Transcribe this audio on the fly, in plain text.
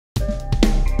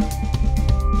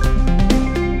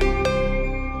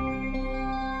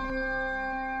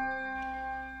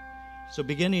So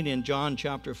beginning in John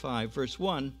chapter 5, verse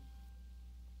 1,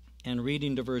 and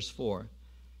reading to verse 4.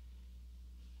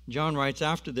 John writes,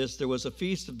 "After this there was a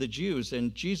feast of the Jews,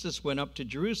 and Jesus went up to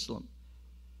Jerusalem.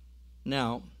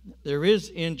 Now, there is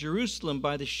in Jerusalem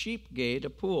by the sheep gate a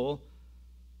pool,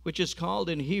 which is called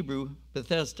in Hebrew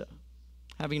Bethesda,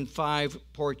 having 5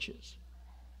 porches.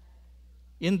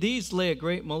 In these lay a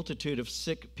great multitude of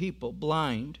sick people,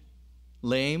 blind,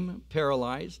 lame,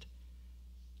 paralyzed,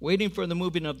 waiting for the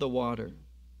moving of the water.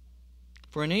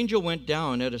 For an angel went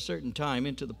down at a certain time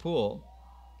into the pool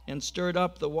and stirred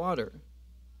up the water.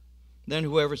 Then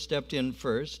whoever stepped in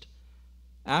first,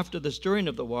 after the stirring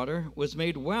of the water, was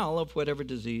made well of whatever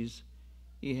disease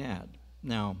he had."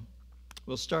 Now,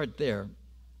 we'll start there.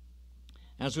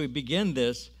 As we begin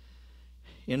this,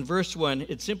 in verse 1,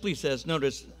 it simply says,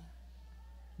 notice,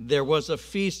 there was a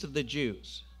feast of the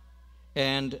Jews,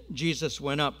 and Jesus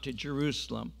went up to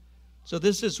Jerusalem. So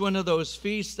this is one of those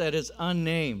feasts that is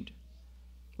unnamed.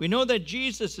 We know that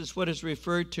Jesus is what is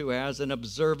referred to as an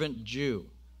observant Jew.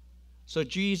 So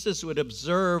Jesus would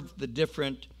observe the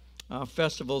different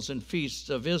festivals and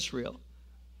feasts of Israel.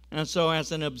 And so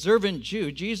as an observant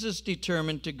Jew, Jesus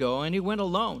determined to go, and he went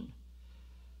alone.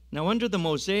 Now, under the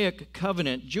Mosaic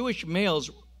covenant, Jewish males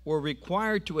were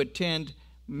required to attend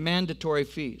mandatory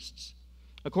feasts.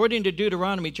 According to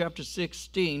Deuteronomy chapter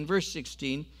 16, verse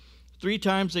 16, 3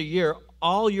 times a year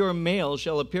all your males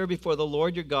shall appear before the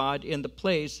Lord your God in the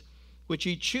place which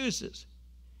he chooses,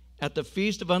 at the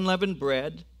feast of unleavened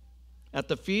bread, at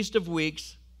the feast of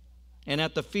weeks, and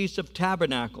at the feast of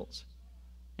tabernacles.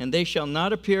 And they shall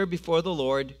not appear before the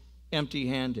Lord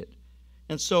empty-handed.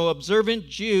 And so observant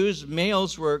Jews,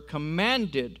 males, were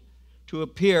commanded to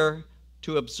appear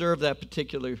to observe that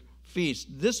particular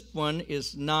feast. This one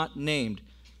is not named.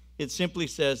 It simply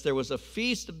says there was a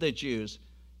feast of the Jews,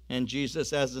 and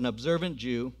Jesus, as an observant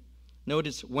Jew,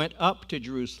 notice, went up to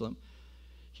Jerusalem.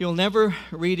 You'll never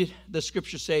read the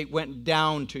scripture say went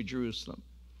down to Jerusalem.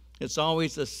 It's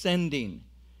always ascending.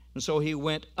 And so he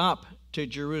went up to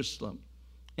Jerusalem.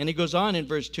 And he goes on in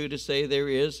verse 2 to say there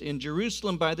is in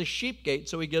Jerusalem by the sheep gate,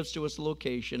 so he gives to us a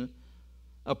location,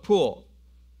 a pool,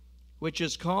 which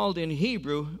is called in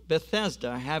Hebrew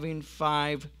Bethesda, having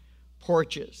 5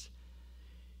 porches.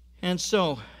 And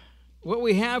so what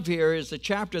we have here is a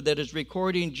chapter that is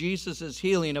recording Jesus'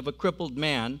 healing of a crippled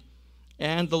man,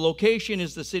 and the location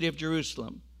is the city of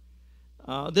Jerusalem.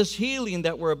 This healing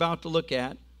that we're about to look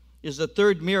at is the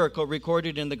 3rd miracle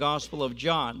recorded in the Gospel of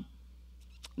John.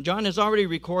 John has already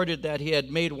recorded that he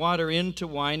had made water into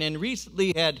wine, and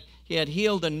recently he had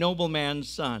healed a nobleman's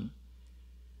son.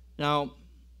 Now,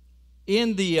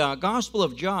 in the Gospel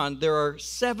of John, there are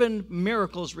 7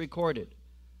 miracles recorded.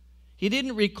 He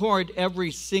didn't record every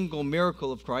single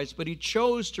miracle of Christ, but he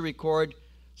chose to record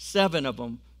 7 of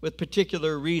them with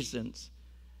particular reasons.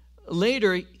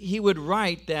 Later, he would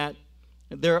write that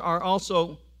there are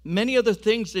also many other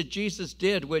things that Jesus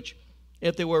did, which,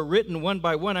 if they were written one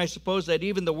by one, I suppose that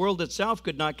even the world itself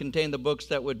could not contain the books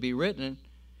that would be written.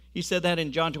 He said that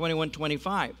in John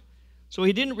 21:25. So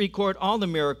he didn't record all the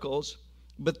miracles,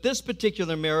 but this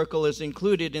particular miracle is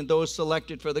included in those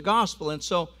selected for the gospel. And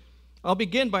so I'll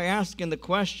begin by asking the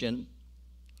question,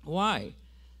 why?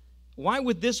 Why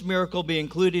would this miracle be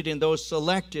included in those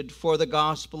selected for the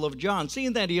Gospel of John?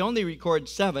 Seeing that he only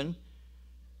records 7,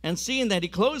 and seeing that he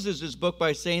closes his book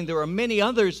by saying there are many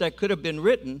others that could have been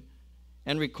written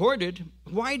and recorded,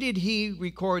 why did he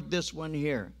record this one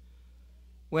here?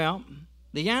 Well,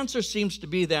 the answer seems to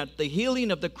be that the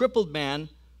healing of the crippled man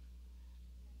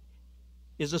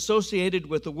is associated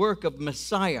with the work of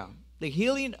Messiah. The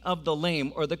healing of the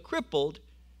lame or the crippled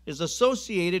is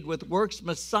associated with works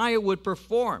Messiah would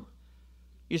perform.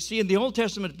 You see, in the Old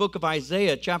Testament book of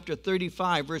Isaiah, chapter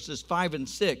 35, verses 5 and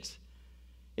 6,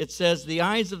 it says, "The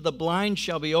eyes of the blind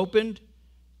shall be opened,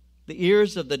 the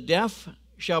ears of the deaf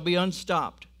shall be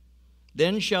unstopped.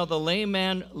 Then shall the lame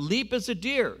man leap as a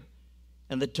deer,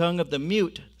 and the tongue of the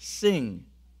mute sing.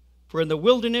 For in the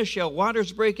wilderness shall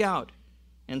waters break out,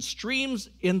 and streams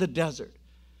in the desert."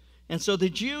 And so the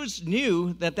Jews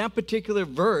knew that that particular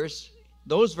verse,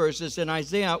 those verses in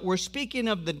Isaiah, were speaking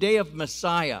of the day of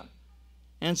Messiah.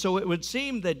 And so it would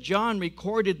seem that John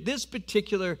recorded this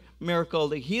particular miracle,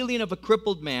 the healing of a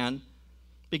crippled man,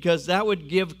 because that would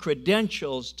give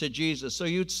credentials to Jesus. So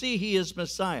you'd see he is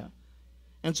Messiah.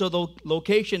 And so the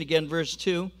location, again, verse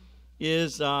 2,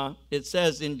 is, it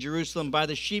says in Jerusalem by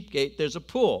the sheep gate, there's a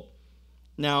pool.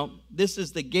 Now, this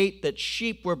is the gate that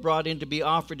sheep were brought in to be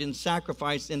offered in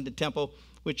sacrifice in the temple,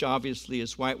 which obviously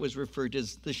is why it was referred to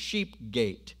as the sheep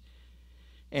gate.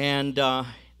 And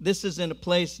this is in a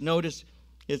place, notice,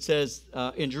 It says,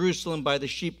 in Jerusalem by the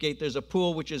sheep gate, there's a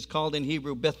pool which is called in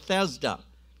Hebrew Bethesda.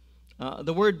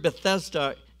 The word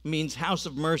Bethesda means house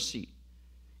of mercy.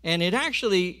 And it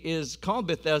actually is called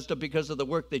Bethesda because of the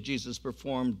work that Jesus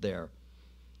performed there.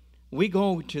 We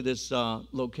go to this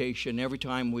location every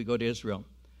time we go to Israel.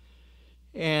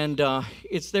 And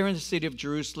it's there in the city of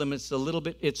Jerusalem. It's a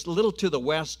little to the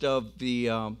west of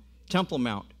the Temple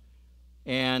Mount.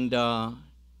 And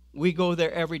we go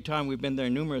there every time. We've been there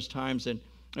numerous times. And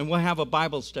we'll have a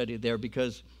Bible study there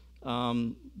because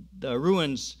the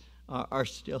ruins are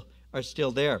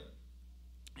still there.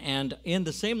 And in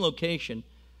the same location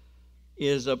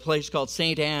is a place called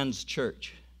St. Anne's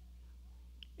Church.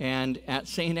 And at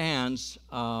St. Anne's,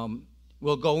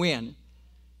 we'll go in.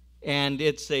 And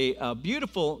it's a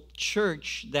beautiful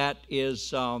church that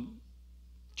is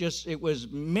it was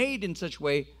made in such a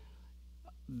way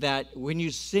that when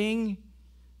you sing,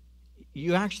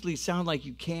 you actually sound like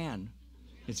you can.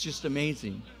 It's just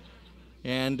amazing.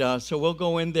 And so we'll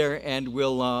go in there and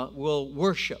we'll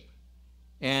worship.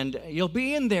 And you'll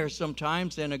be in there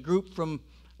sometimes, and a group from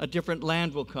a different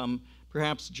land will come.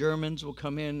 Perhaps Germans will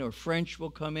come in, or French will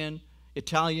come in,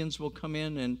 Italians will come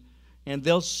in, and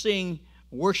they'll sing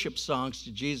worship songs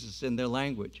to Jesus in their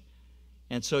language.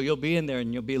 And so you'll be in there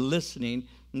and you'll be listening,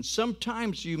 and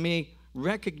sometimes you may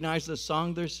recognize the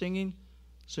song they're singing,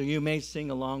 so you may sing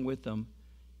along with them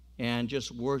and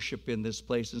just worship in this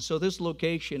place. And so this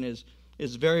location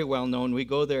is very well known. We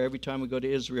go there every time we go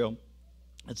to Israel.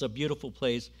 It's a beautiful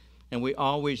place, and we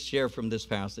always share from this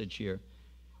passage here.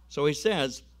 So he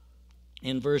says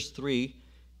in verse 3,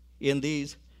 in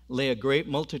these lay a great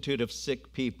multitude of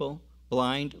sick people,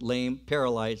 blind, lame,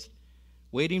 paralyzed,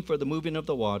 waiting for the moving of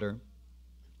the water.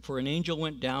 For an angel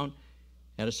went down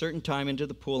at a certain time into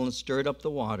the pool and stirred up the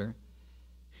water.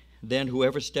 Then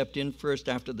whoever stepped in first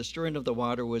after the stirring of the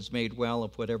water was made well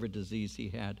of whatever disease he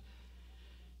had.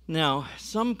 Now,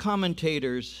 some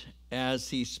commentators, as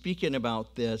they're speaking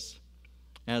about this,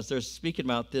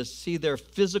 see their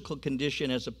physical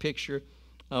condition as a picture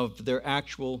of their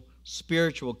actual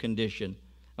spiritual condition.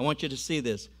 I want you to see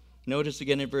this. Notice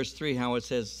again in verse 3 how it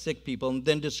says sick people, and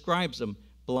then describes them,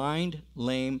 blind,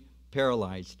 lame,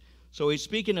 paralyzed. So he's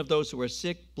speaking of those who are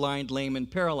sick, blind, lame, and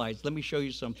paralyzed. Let me show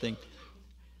you something.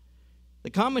 The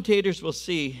commentators will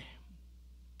see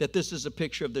that this is a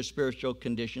picture of their spiritual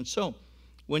condition. So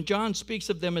when John speaks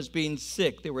of them as being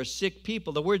sick, they were sick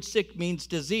people. The word sick means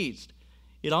diseased.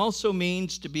 It also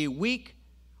means to be weak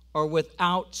or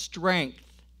without strength.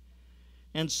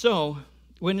 And so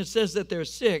when it says that they're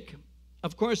sick,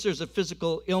 of course there's a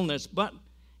physical illness, but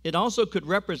it also could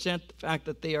represent the fact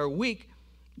that they are weak,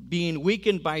 being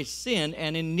weakened by sin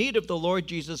and in need of the Lord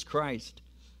Jesus Christ.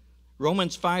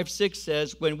 Romans 5:6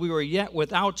 says, when we were yet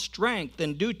without strength,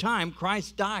 in due time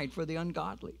Christ died for the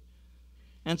ungodly.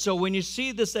 And so when you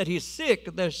see this, that he's sick,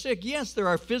 they're sick. Yes, there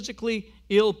are physically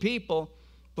ill people,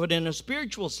 but in a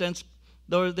spiritual sense,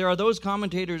 there are those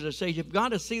commentators that say you've got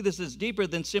to see this as deeper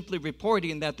than simply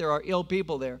reporting that there are ill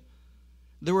people there.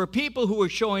 There were people who were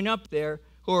showing up there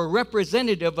who are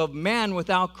representative of man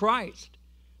without Christ,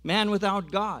 man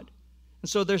without God. And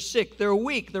so they're sick, they're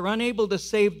weak, they're unable to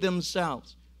save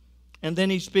themselves. And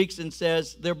then he speaks and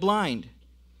says they're blind.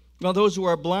 Well, those who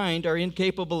are blind are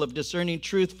incapable of discerning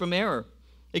truth from error.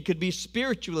 It could be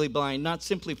spiritually blind, not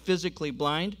simply physically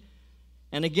blind.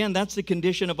 And again, that's the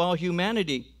condition of all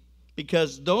humanity,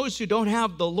 because those who don't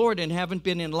have the Lord and haven't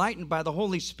been enlightened by the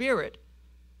Holy Spirit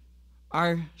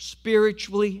are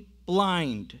spiritually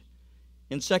blind.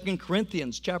 In 2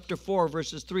 Corinthians chapter 4,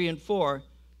 verses 3 and 4,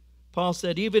 Paul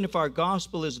said, even if our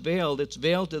gospel is veiled, it's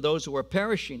veiled to those who are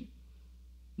perishing.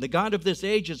 The God of this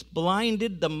age has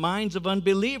blinded the minds of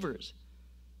unbelievers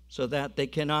so that they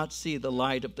cannot see the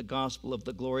light of the gospel of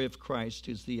the glory of Christ,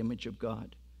 who's the image of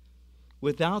God.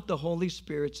 Without the Holy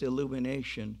Spirit's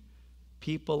illumination,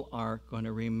 people are going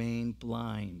to remain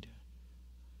blind.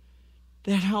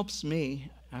 That helps me.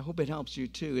 I hope it helps you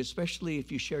too, especially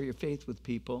if you share your faith with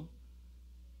people.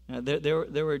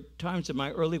 There were times in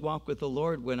my early walk with the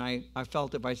Lord when I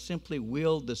felt if I simply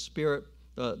wield the Spirit,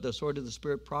 the sword of the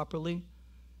Spirit properly,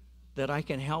 that I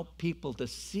can help people to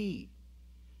see.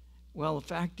 Well, the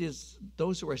fact is,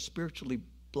 those who are spiritually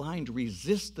blind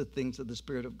resist the things of the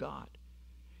Spirit of God.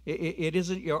 It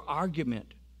isn't your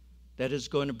argument that is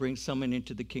going to bring someone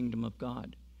into the kingdom of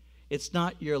God. It's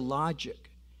not your logic.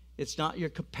 It's not your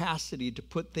capacity to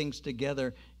put things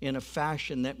together in a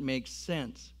fashion that makes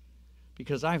sense.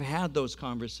 Because I've had those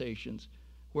conversations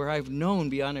where I've known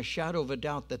beyond a shadow of a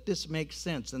doubt that this makes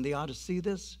sense and they ought to see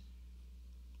this,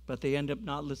 but they end up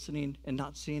not listening and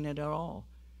not seeing it at all.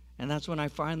 And that's when I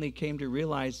finally came to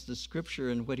realize the scripture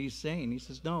and what he's saying. He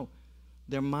says, no,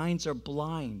 Their minds are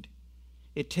blind.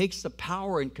 It takes the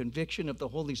power and conviction of the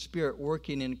Holy Spirit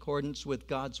working in accordance with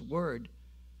God's word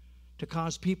to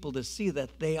cause people to see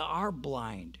that they are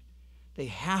blind. They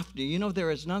have to. You know,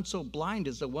 there is none so blind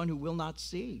as the one who will not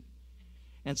see.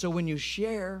 And so when you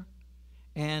share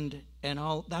and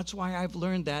all, that's why I've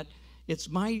learned that it's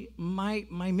my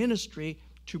ministry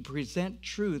to present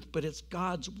truth, but it's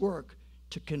God's work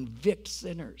to convict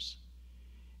sinners.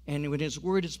 And when his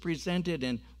word is presented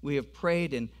and we have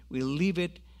prayed and we leave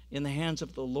it in the hands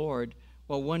of the Lord,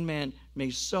 well, one man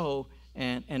may sow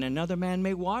and another man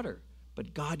may water,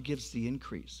 but God gives the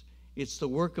increase. It's the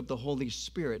work of the Holy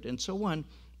Spirit. And so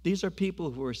these are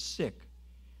people who are sick.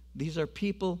 These are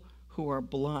people who are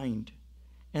blind.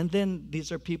 And then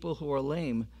these are people who are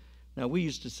lame. Now, we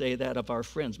used to say that of our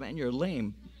friends. Man, you're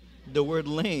lame. The word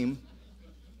lame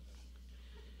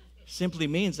simply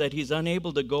means that he's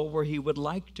unable to go where he would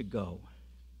like to go.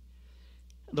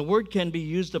 The word can be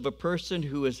used of a person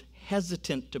who is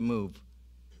hesitant to move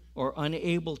or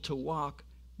unable to walk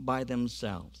by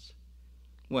themselves.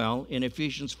 Well, in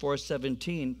Ephesians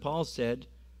 4:17, Paul said,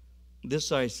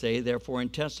 "This I say, therefore,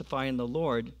 and testify in the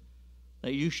Lord,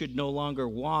 that you should no longer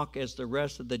walk as the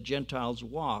rest of the Gentiles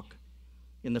walk,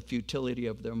 in the futility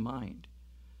of their mind."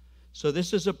 So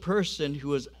this is a person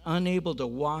who is unable to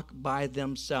walk by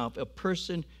themselves, a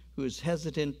person who is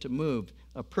hesitant to move,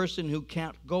 a person who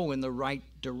can't go in the right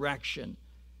direction.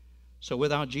 So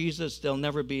without Jesus, they'll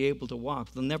never be able to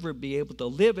walk. They'll never be able to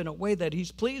live in a way that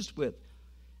he's pleased with.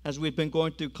 As we've been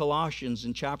going through Colossians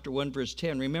in chapter 1, verse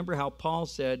 10, remember how Paul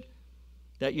said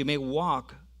that you may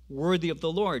walk worthy of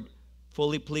the Lord,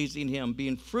 fully pleasing him,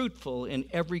 being fruitful in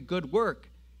every good work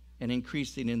and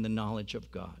increasing in the knowledge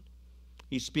of God.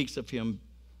 He speaks of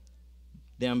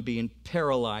them being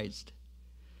paralyzed.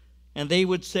 And they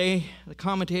would say, the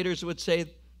commentators would say,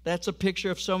 that's a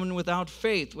picture of someone without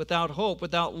faith, without hope,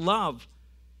 without love,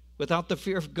 without the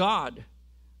fear of God.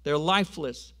 They're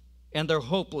lifeless and they're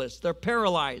hopeless. They're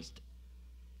paralyzed.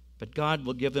 But God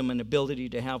will give them an ability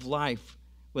to have life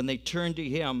when they turn to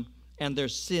him and their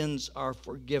sins are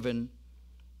forgiven.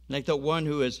 Like the one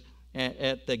who is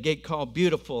at the gate called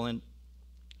Beautiful,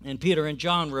 and Peter and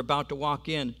John were about to walk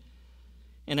in.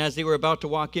 And as they were about to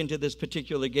walk into this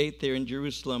particular gate there in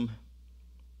Jerusalem,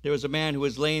 there was a man who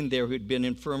was laying there who'd been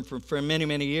infirm for many,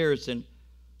 many years. And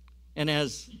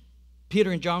as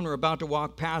Peter and John were about to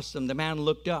walk past them, the man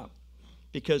looked up,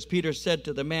 because Peter said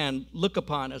to the man, "Look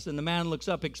upon us." And the man looks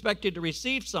up, expected to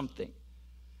receive something,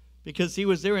 because he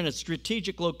was there in a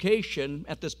strategic location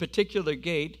at this particular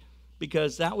gate,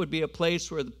 because that would be a place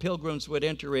where the pilgrims would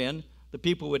enter in, the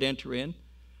people would enter in.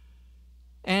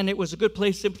 And it was a good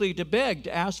place simply to beg,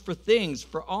 to ask for things,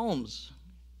 for alms.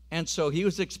 And so he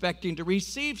was expecting to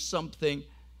receive something.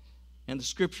 And the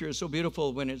scripture is so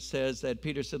beautiful when it says that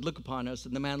Peter said, "Look upon us."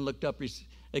 And the man looked up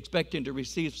expecting to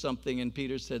receive something. And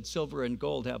Peter said, "Silver and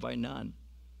gold have I none,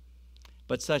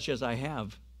 but such as I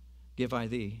have give I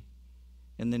thee.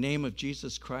 In the name of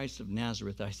Jesus Christ of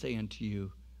Nazareth, I say unto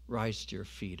you, rise to your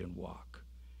feet and walk."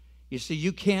 You see,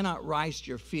 you cannot rise to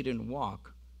your feet and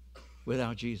walk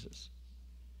without Jesus.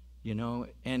 You know,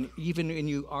 and even when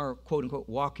you are, quote unquote,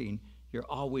 walking, you're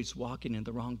always walking in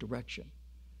the wrong direction.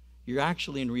 You're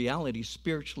actually, in reality,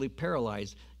 spiritually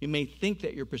paralyzed. You may think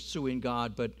that you're pursuing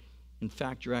God, but in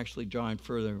fact, you're actually drawing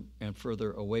further and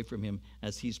further away from him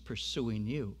as he's pursuing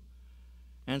you.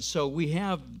 And so we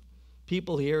have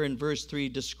people here in verse 3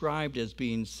 described as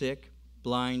being sick,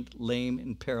 blind, lame,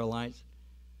 and paralyzed.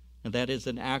 And that is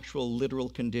an actual literal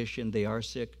condition. They are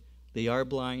sick, they are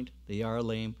blind, they are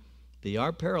lame, they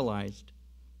are paralyzed,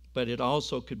 but it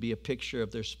also could be a picture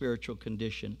of their spiritual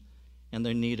condition and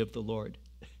their need of the Lord.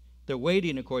 They're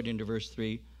waiting, according to verse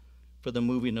 3, for the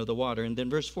moving of the water. And then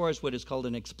verse 4 is what is called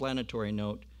an explanatory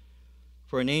note.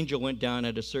 For an angel went down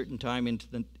at a certain time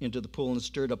into the pool and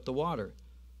stirred up the water.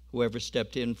 Whoever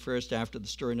stepped in first after the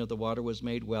stirring of the water was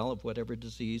made well of whatever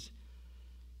disease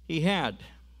he had.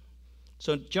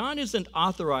 So John isn't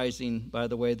authorizing, by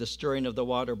the way, the stirring of the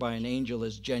water by an angel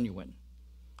as genuine.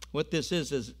 What this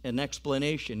is an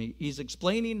explanation. He's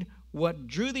explaining what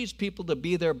drew these people to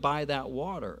be there by that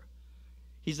water.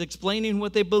 He's explaining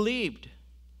what they believed.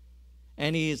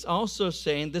 And he's also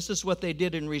saying this is what they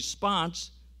did in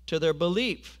response to their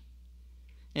belief.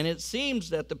 And it seems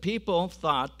that the people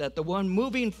thought that the one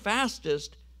moving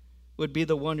fastest would be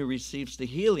the one who receives the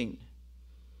healing.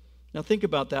 Now think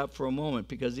about that for a moment,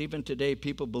 because even today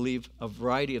people believe a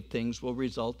variety of things will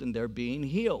result in their being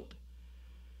healed.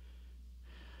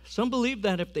 Some believe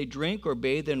that if they drink or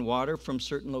bathe in water from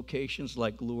certain locations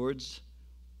like Lourdes,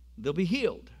 they'll be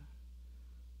healed.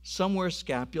 Some wear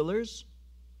scapulars.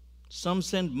 Some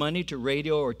send money to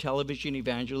radio or television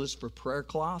evangelists for prayer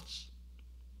cloths.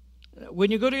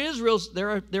 When you go to Israel,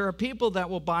 there are people that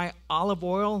will buy olive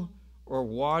oil or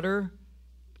water,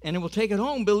 and it will take it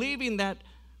home believing that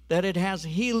it has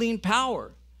healing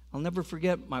power. I'll never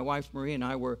forget, my wife Marie and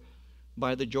I were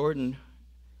by the Jordan,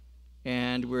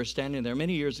 and we were standing there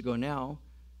many years ago now,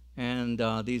 and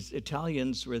these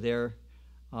Italians were there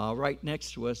right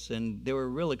next to us, and they were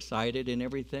real excited and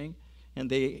everything, and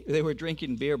they were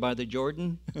drinking beer by the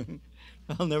Jordan.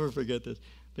 I'll never forget this.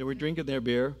 They were drinking their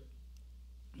beer.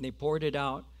 They poured it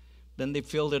out. Then they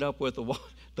filled it up with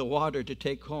the water to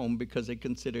take home because they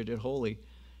considered it holy.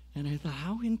 And I thought,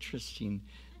 how interesting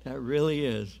that really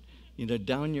is.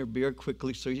 Down your beer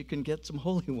quickly so you can get some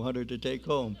holy water to take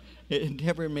home. It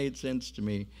never made sense to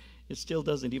me. It still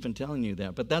doesn't, even telling you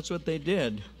that. But that's what they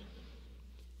did.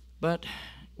 But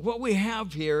what we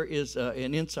have here is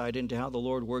an insight into how the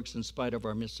Lord works in spite of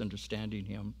our misunderstanding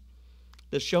him.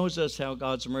 This shows us how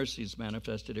God's mercy is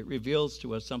manifested. It reveals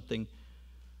to us something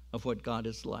of what God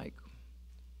is like.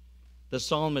 The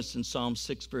psalmist in Psalm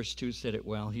 6, verse 2 said it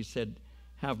well. He said,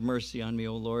 "Have mercy on me,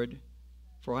 O Lord,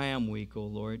 for I am weak, O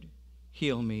Lord.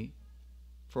 Heal me,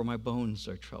 for my bones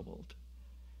are troubled."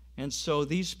 And so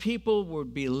these people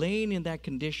would be laying in that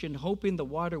condition, hoping the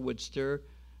water would stir.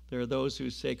 There are those who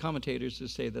say, commentators who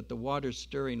say that the water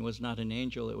stirring was not an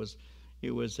angel.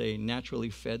 It was a naturally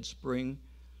fed spring,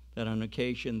 that on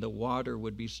occasion the water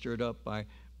would be stirred up by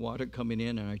water coming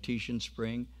in an artesian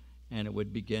spring, and it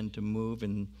would begin to move.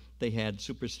 And they had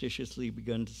superstitiously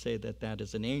begun to say that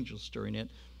is an angel stirring it.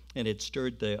 And it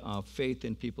stirred the faith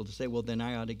in people to say, well, then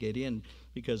I ought to get in,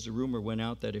 because the rumor went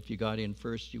out that if you got in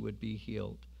first, you would be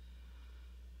healed.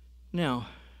 Now,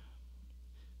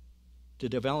 to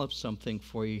develop something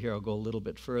for you here, I'll go a little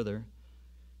bit further.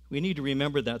 We need to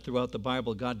remember that throughout the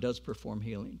Bible, God does perform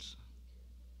healings.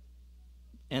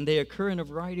 And they occur in a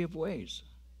variety of ways.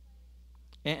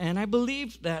 And I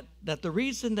believe that the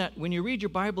reason that when you read your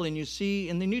Bible and you see,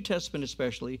 in the New Testament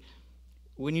especially,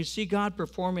 when you see God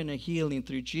performing a healing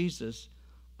through Jesus,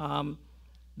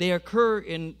 they occur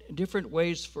in different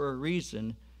ways for a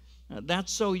reason.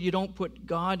 That's so you don't put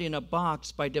God in a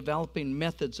box by developing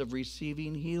methods of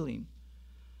receiving healing.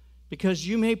 Because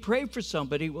you may pray for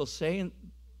somebody, we'll say, and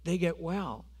they get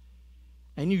well.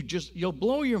 And you'll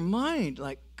blow your mind,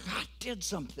 like, God did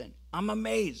something. I'm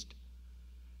amazed.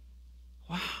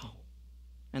 Wow.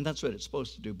 And that's what it's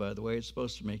supposed to do, by the way. It's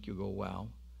supposed to make you go, wow.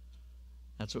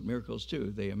 That's what miracles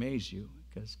do. They amaze you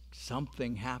because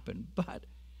something happened. But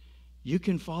you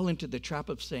can fall into the trap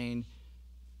of saying,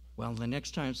 well, the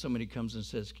next time somebody comes and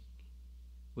says,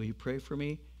 will you pray for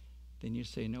me? Then you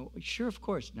say, no, sure, of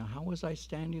course. Now, how was I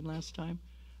standing last time?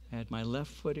 I had my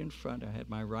left foot in front. I had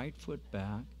my right foot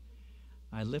back.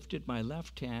 I lifted my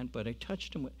left hand, but I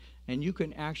touched him. And you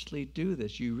can actually do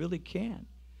this. You really can.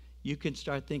 You can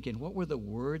start thinking, what were the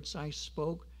words I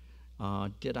spoke?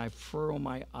 Did I furrow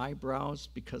my eyebrows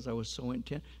because I was so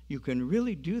intent? You can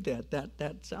really do that.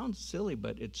 That sounds silly,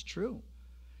 but it's true.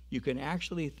 You can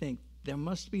actually think, there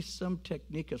must be some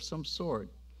technique of some sort,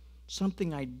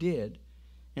 something I did.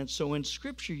 And so in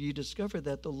Scripture, you discover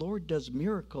that the Lord does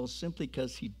miracles simply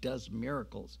because he does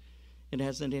miracles. It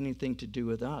hasn't anything to do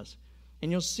with us.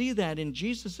 And you'll see that in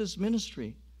Jesus'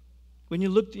 ministry. When you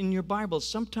look in your Bible,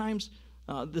 sometimes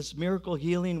this miracle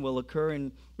healing will occur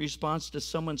in response to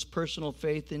someone's personal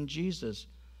faith in Jesus.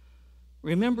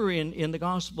 Remember in the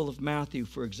Gospel of Matthew,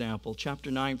 for example, chapter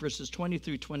 9, verses 20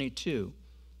 through 22.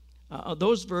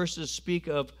 Those verses speak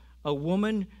of a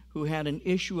woman who had an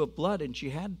issue of blood, and she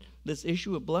had this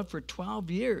issue of blood for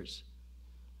 12 years.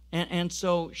 And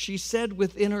so she said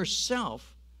within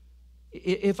herself,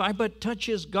 if I but touch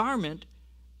his garment,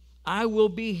 I will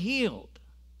be healed.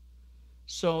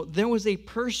 So there was a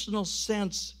personal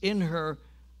sense in her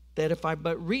that if I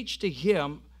but reach to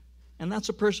him, and that's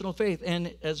a personal faith.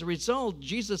 And as a result,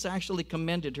 Jesus actually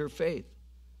commended her faith.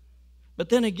 But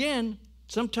then again,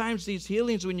 sometimes these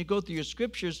healings, when you go through your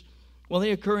scriptures, well,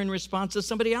 they occur in response to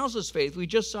somebody else's faith. We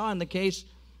just saw in the case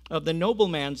of the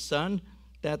nobleman's son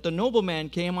that the nobleman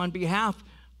came on behalf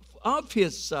of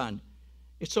his son.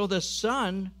 So the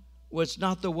son was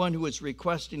not the one who was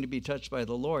requesting to be touched by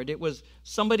the Lord. It was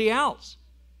somebody else.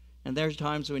 And there's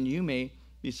times when you may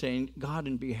be saying, God,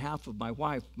 in behalf of my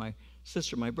wife, my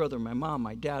sister, my brother, my mom,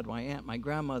 my dad, my aunt, my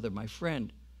grandmother, my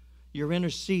friend, you're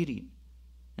interceding.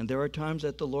 And there are times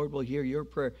that the Lord will hear your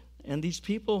prayer. And these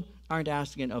people aren't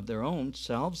asking it of their own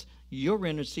selves. You're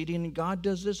interceding, and God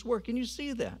does this work. And you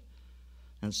see that.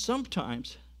 And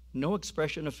sometimes no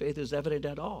expression of faith is evident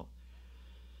at all.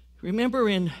 Remember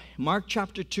in Mark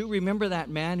chapter 2, remember that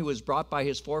man who was brought by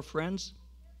his 4 friends?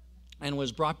 and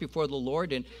was brought before the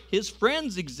Lord, and his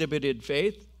friends exhibited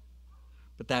faith,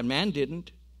 but that man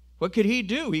didn't. What could he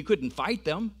do? He couldn't fight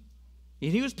them.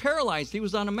 He was paralyzed. He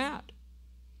was on a mat.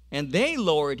 And they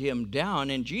lowered him down,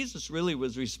 and Jesus really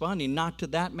was responding not to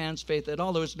that man's faith at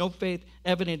all. There was no faith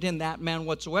evident in that man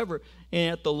whatsoever. And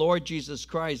yet the Lord Jesus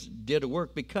Christ did a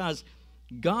work, because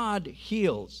God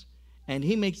heals, and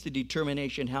he makes the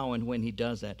determination how and when he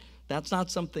does that. That's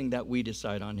not something that we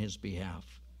decide on his behalf.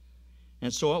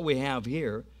 And so what we have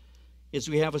here is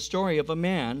we have a story of a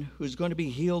man who's going to be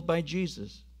healed by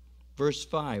Jesus. Verse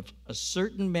 5, a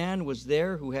certain man was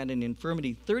there who had an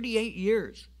infirmity 38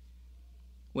 years.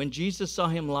 When Jesus saw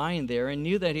him lying there and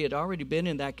knew that he had already been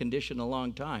in that condition a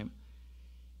long time,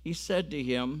 he said to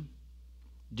him,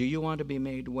 "Do you want to be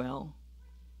made well?"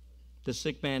 The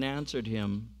sick man answered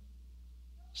him,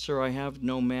 "Sir, I have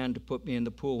no man to put me in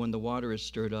the pool when the water is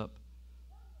stirred up.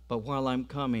 But while I'm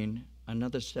coming,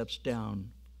 another steps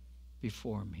down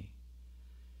before me."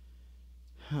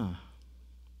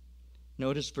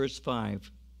 Notice verse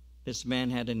 5. This man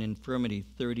had an infirmity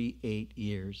 38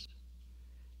 years.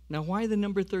 Now, why the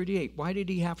number 38? Why did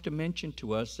he have to mention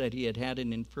to us that he had had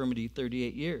an infirmity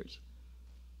 38 years?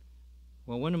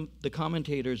 Well, one of the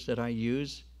commentators that I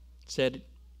use said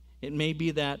it may be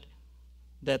that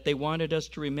they wanted us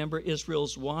to remember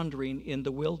Israel's wandering in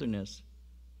the wilderness.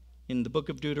 In the book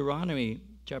of Deuteronomy,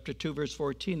 chapter 2, verse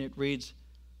 14, it reads,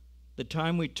 "The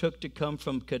time we took to come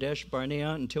from Kadesh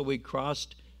Barnea until we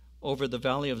crossed over the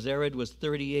valley of Zered was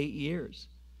 38 years.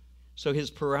 So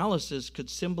his paralysis could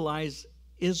symbolize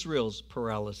Israel's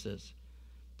paralysis,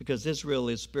 because Israel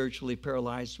is spiritually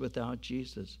paralyzed without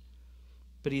Jesus.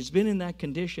 But he's been in that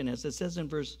condition, as it says in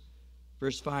verse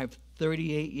 5,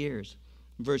 38 years.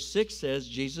 Verse 6 says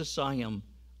Jesus saw him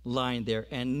lying there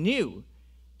and knew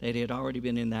that he had already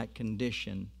been in that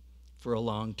condition for a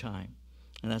long time.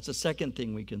 And that's the second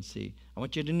thing we can see. I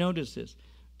want you to notice this.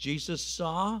 Jesus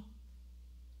saw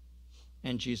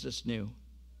and Jesus knew.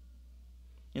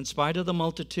 In spite of the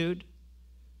multitude,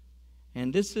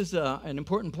 and this is an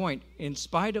important point, in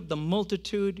spite of the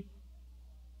multitude,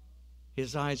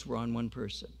 his eyes were on one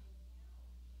person.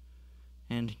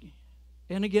 And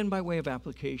again, by way of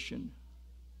application,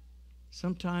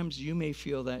 sometimes you may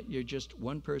feel that you're just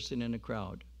one person in a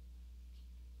crowd,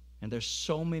 and there's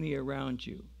so many around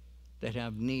you that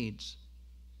have needs,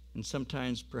 and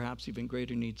sometimes perhaps even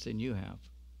greater needs than you have.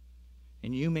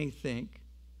 And you may think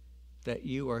that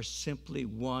you are simply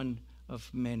one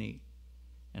of many.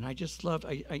 And I just love,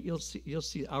 you'll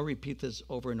see, I'll repeat this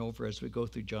over and over as we go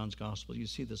through John's gospel. You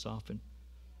see this often.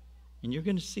 And you're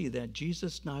going to see that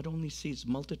Jesus not only sees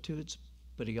multitudes,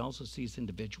 but he also sees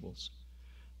individuals.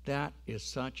 That is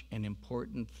such an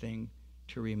important thing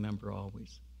to remember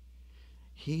always.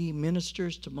 He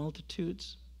ministers to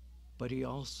multitudes, but he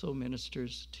also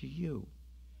ministers to you.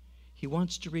 He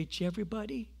wants to reach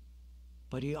everybody,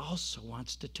 but he also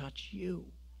wants to touch you.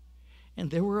 And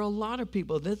there were a lot of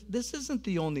people. This isn't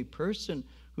the only person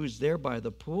who's there by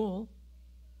the pool.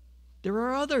 There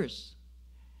are others.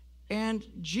 And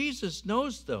Jesus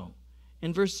knows, though.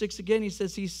 In verse 6 again, he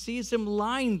says he sees him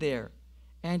lying there.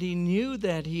 And he knew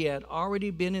that he had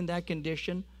already been in that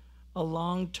condition a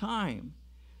long time.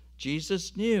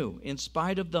 Jesus knew. In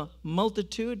spite of the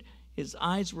multitude, his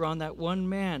eyes were on that one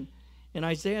man. In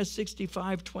Isaiah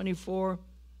 65:24,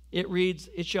 it reads,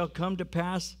 "It shall come to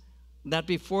pass that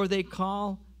before they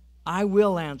call, I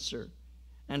will answer.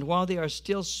 And while they are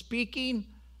still speaking,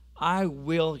 I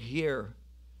will hear."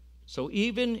 So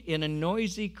even in a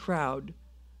noisy crowd,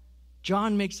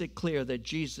 John makes it clear that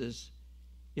Jesus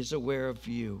is aware of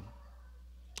you.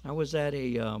 I was at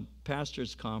a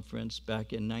pastor's conference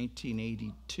back in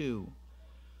 1982.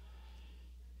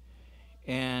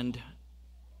 And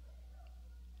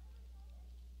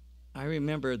I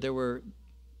remember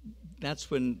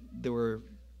that's when there were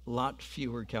a lot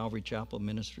fewer Calvary Chapel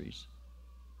ministries.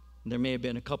 There may have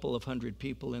been a couple of hundred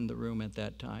people in the room at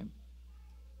that time.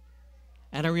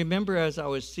 And I remember as I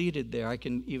was seated there, I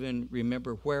can even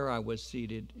remember where I was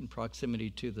seated in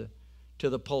proximity to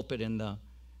the pulpit and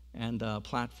the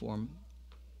platform.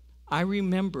 I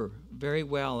remember very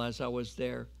well as I was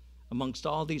there amongst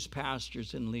all these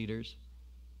pastors and leaders.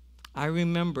 I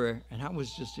remember, and I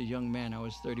was just a young man, I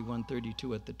was 31,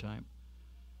 32 at the time.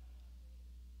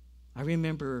 I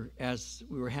remember as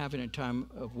we were having a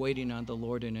time of waiting on the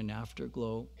Lord in an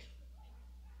afterglow,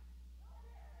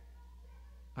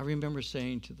 I remember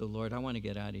saying to the Lord, I want to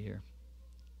get out of here.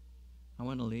 I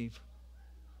want to leave.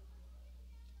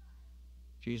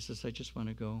 Jesus, I just want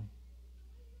to go.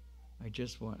 I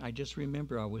just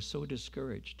remember I was so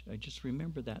discouraged. I just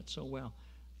remember that so well.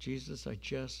 Jesus, I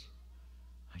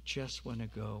just want to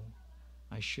go.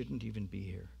 I shouldn't even be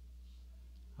here.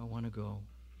 I want to go.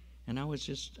 And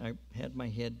I had my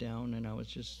head down and I was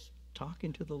just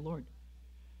talking to the Lord.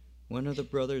 One of the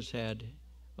brothers had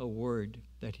a word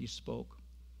that he spoke.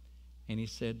 And he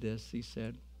said this. He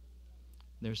said,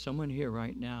 there's someone here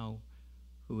right now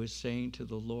who is saying to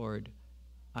the Lord,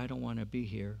 I don't want to be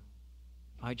here.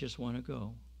 I just want to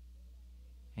go.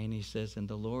 And he says, and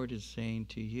the Lord is saying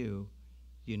to you,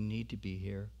 you need to be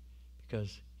here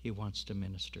because he wants to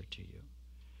minister to you.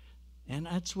 And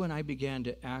that's when I began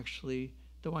to actually,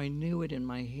 though I knew it in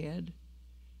my head,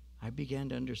 I began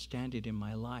to understand it in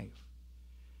my life.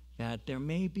 That there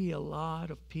may be a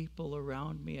lot of people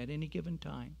around me at any given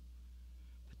time,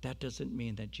 but that doesn't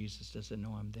mean that Jesus doesn't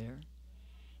know I'm there.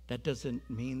 That doesn't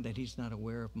mean that he's not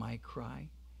aware of my cry.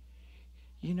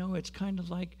 You know, it's kind of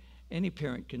like, any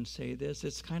parent can say this,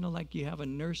 it's kind of like you have a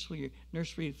nursery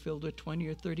filled with 20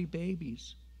 or 30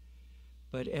 babies.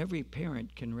 But every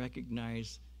parent can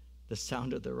recognize the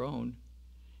sound of their own.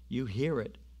 You hear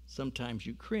it. Sometimes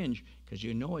you cringe because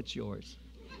you know it's yours.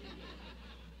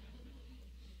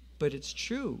 But it's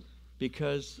true,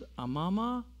 because a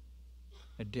mama,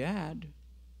 a dad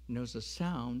knows the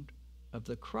sound of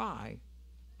the cry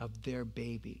of their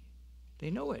baby.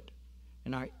 They know it.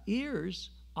 And our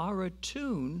ears are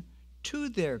attuned to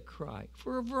their cry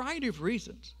for a variety of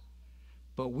reasons.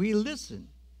 But we listen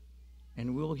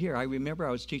and we'll hear. I remember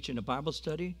I was teaching a Bible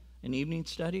study, an evening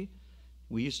study.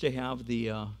 We used to have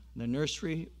the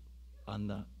nursery on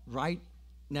the right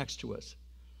next to us.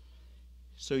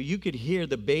 So you could hear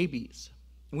the babies.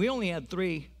 We only had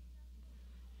 3.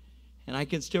 And I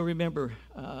can still remember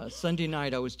Sunday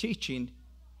night I was teaching,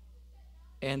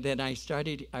 and then I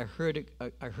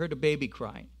heard a baby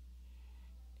crying.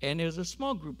 And it was a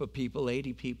small group of people,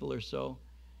 80 people or so.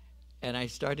 And I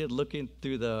started looking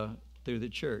through the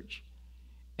church,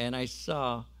 and I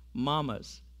saw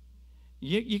mamas.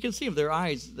 You can see them, their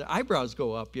eyebrows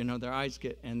go up, you know, their eyes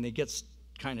get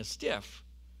kind of stiff.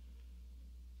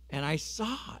 And I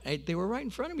saw, they were right in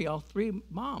front of me, all 3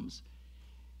 moms.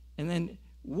 And then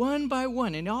one by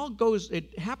one, and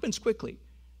it happens quickly.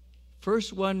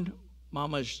 First one,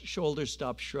 mama's shoulders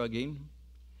stopped shrugging.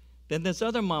 Then this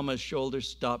other mama's shoulders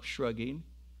stopped shrugging.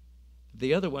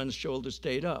 The other one's shoulders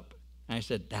stayed up. And I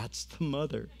said, that's the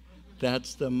mother.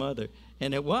 That's the mother.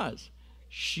 And it was.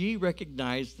 She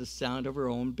recognized the sound of her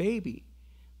own baby.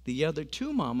 The other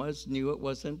 2 mamas knew it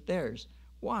wasn't theirs.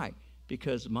 Why?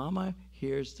 Because mama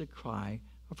hears the cry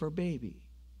of her baby.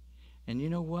 And you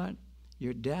know what?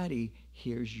 Your daddy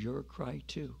hears your cry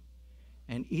too.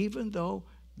 And even though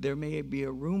there may be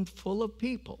a room full of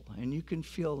people, and you can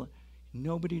feel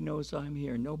nobody knows I'm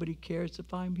here, nobody cares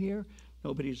if I'm here,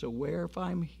 nobody's aware if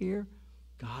I'm here,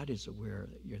 God is aware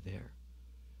that you're there.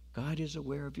 God is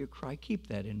aware of your cry. Keep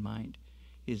that in mind.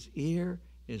 His ear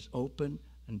is open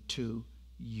unto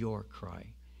your cry.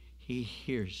 He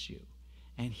hears you,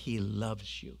 and he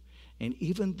loves you. And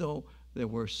even though there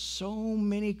were so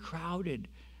many crowded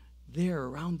there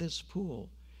around this pool,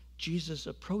 Jesus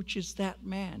approaches that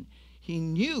man. He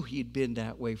knew he'd been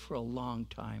that way for a long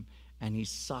time, and he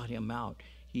sought him out.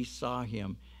 He saw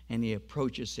him, and he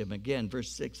approaches him again. Verse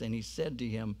 6, and he said to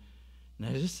him,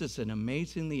 now this is an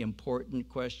amazingly important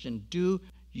question. Do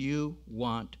you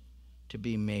want to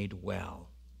be made well?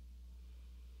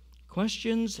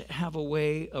 Questions have a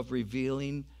way of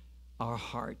revealing our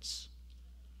hearts.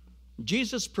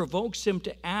 Jesus provokes him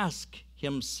to ask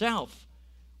himself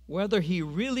whether he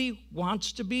really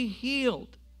wants to be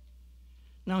healed.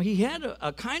 Now, he had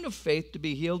a kind of faith to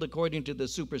be healed according to the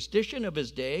superstition of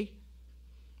his day,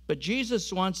 but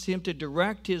Jesus wants him to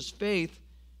direct his faith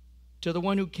to the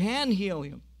one who can heal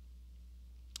him.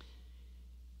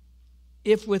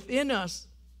 If within us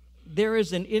there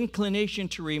is an inclination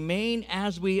to remain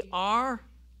as we are,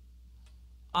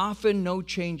 often no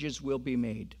changes will be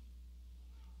made.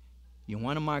 You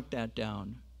want to mark that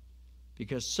down,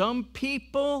 because some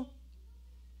people,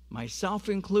 myself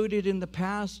included in the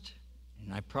past,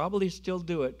 and I probably still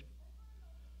do it,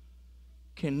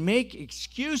 can make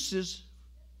excuses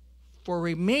for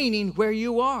remaining where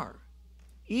you are,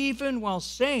 even while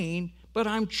saying, but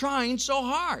I'm trying so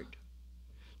hard.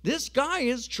 This guy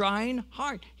is trying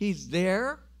hard. He's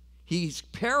there. He's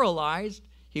paralyzed.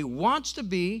 He wants to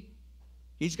be.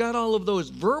 He's got all of those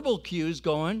verbal cues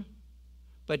going.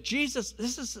 But Jesus,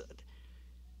 this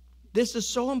is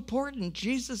so important.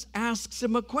 Jesus asks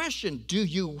him a question. Do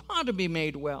you want to be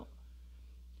made well?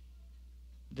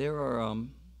 There are,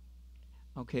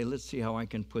 okay, let's see how I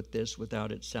can put this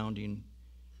without it sounding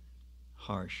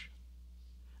harsh.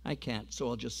 I can't, so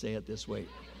I'll just say it this way.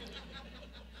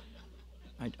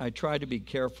 I try to be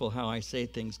careful how I say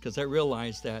things, because I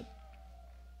realize that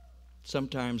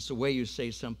Sometimes the way you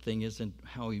say something isn't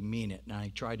how you mean it, and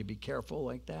I try to be careful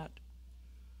like that.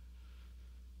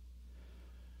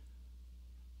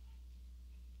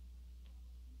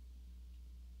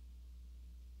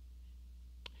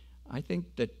 I think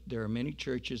that there are many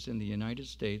churches in the United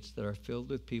States that are filled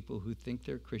with people who think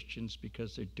they're Christians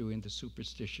because they're doing the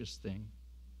superstitious thing.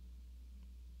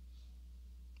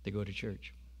 They go to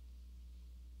church.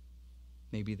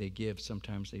 Maybe they give,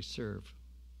 sometimes they serve.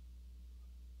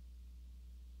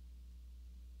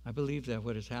 I believe that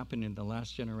what has happened in the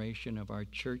last generation of our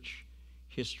church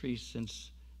history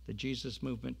since the Jesus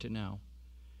movement to now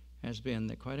has been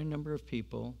that quite a number of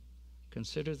people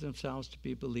consider themselves to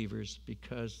be believers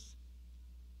because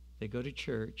they go to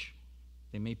church,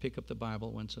 they may pick up the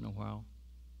Bible once in a while,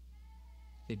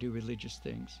 they do religious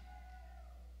things.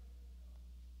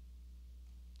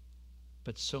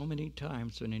 But so many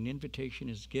times when an invitation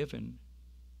is given,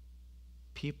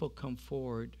 people come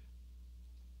forward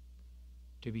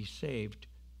to be saved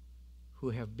who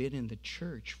have been in the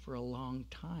church for a long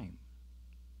time.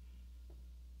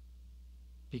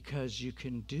 Because you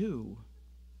can do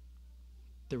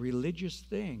the religious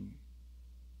thing,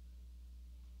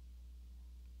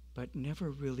 but never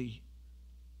really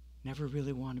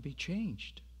want to be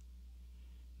changed.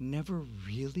 Never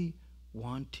really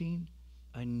wanting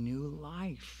a new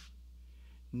life.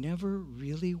 Never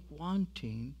really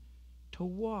wanting to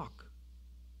walk.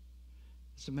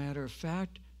 As a matter of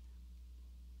fact,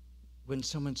 when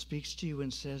someone speaks to you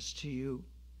and says to you,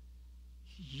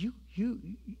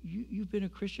 you've been a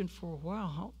Christian for a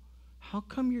while, how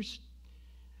come you're,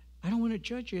 I don't want to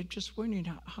judge you, I'm just wondering,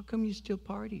 how come you still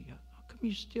party? How come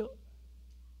you still,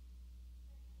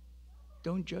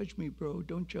 don't judge me, bro,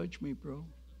 don't judge me, bro.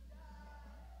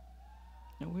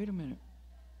 Now wait a minute,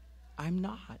 I'm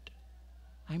not.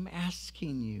 I'm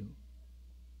asking you,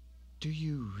 do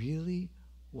you really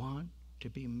want to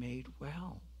be made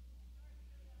well?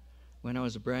 When I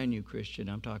was a brand new Christian,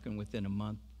 I'm talking within a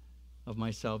month of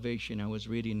my salvation, I was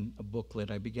reading a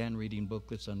booklet. I began reading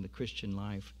booklets on the Christian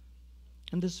life.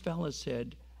 And this fella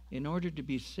said, in order to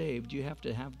be saved, you have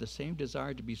to have the same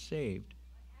desire to be saved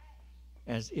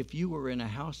as if you were in a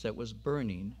house that was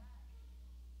burning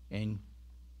and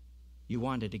you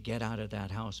wanted to get out of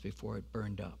that house before it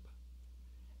burned up.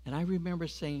 And I remember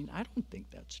saying, I don't think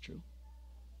that's true.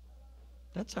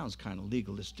 That sounds kind of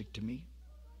legalistic to me.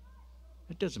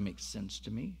 It doesn't make sense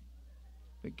to me.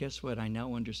 But guess what? I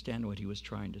now understand what he was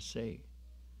trying to say.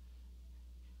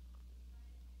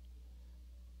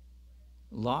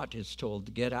 Lot is told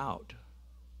to get out.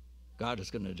 God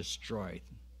is going to destroy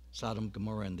Sodom,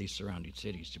 Gomorrah, and these surrounding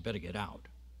cities. You better get out.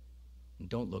 And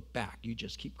don't look back. You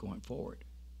just keep going forward.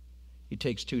 He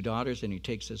takes 2 daughters and he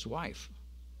takes his wife.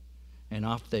 And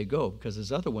off they go because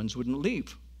his other ones wouldn't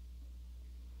leave.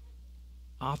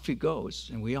 Off he goes.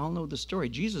 And we all know the story.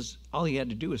 Jesus, all he had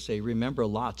to do was say, remember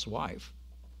Lot's wife.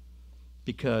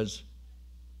 Because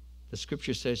the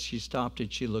scripture says she stopped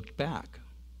and she looked back.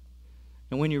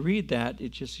 And when you read that, it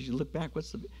just, you look back,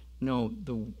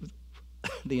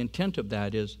 the intent of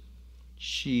that is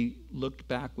she looked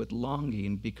back with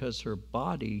longing because her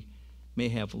body may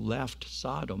have left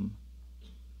Sodom,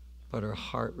 but her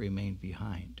heart remained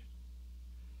behind.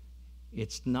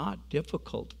 It's not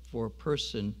difficult for a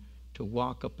person to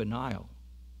walk up an aisle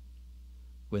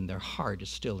when their heart is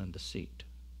still in the seat,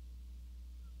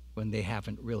 when they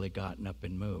haven't really gotten up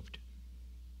and moved.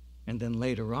 And then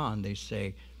later on they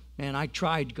say, man, I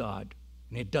tried God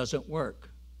and it doesn't work.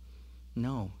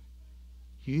 No,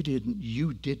 you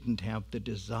didn't have the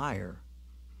desire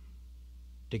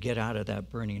to get out of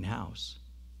that burning house.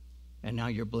 And now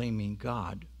you're blaming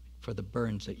God for the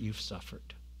burns that you've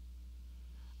suffered.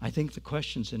 I think the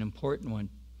question's an important one.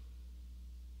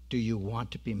 Do you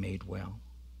want to be made well?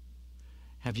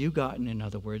 Have you gotten, in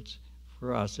other words,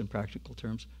 for us in practical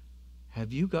terms, are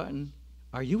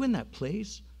you in that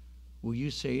place where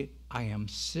you say, I am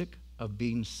sick of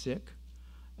being sick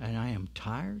and I am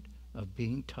tired of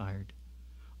being tired.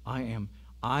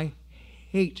 I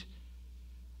hate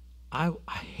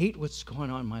what's going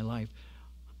on in my life.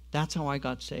 That's how I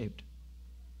got saved.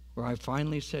 Where I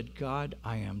finally said, God,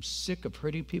 I am sick of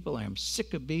hurting people. I am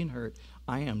sick of being hurt.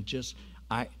 I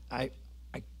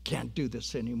can't do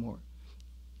this anymore.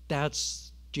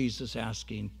 That's Jesus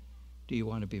asking, do you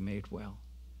want to be made well?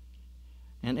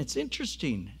 And it's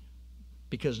interesting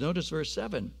because notice verse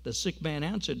 7. The sick man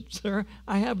answered, Sir,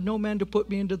 I have no man to put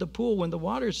me into the pool when the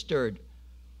water stirred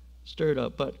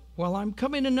up. But while I'm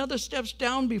coming, another steps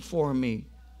down before me.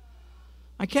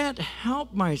 I can't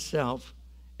help myself,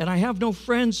 and I have no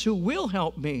friends who will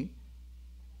help me.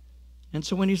 And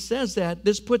so when he says that,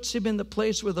 this puts him in the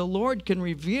place where the Lord can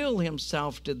reveal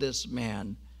himself to this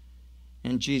man.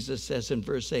 And Jesus says in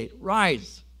verse 8,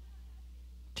 rise,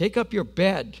 take up your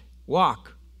bed,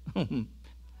 walk. I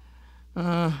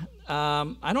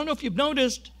don't know if you've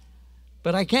noticed,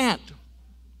 but I can't.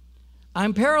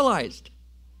 I'm paralyzed.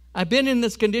 I've been in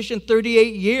this condition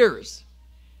 38 years.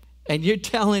 And you're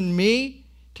telling me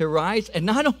to rise, and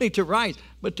not only to rise,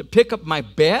 but to pick up my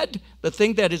bed, the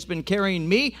thing that has been carrying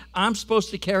me, I'm supposed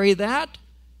to carry that?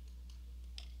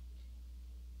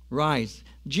 Rise.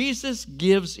 Jesus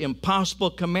gives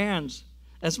impossible commands.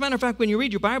 As a matter of fact, when you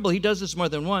read your Bible, he does this more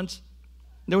than once.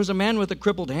 There was a man with a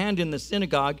crippled hand in the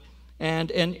synagogue,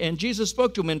 and Jesus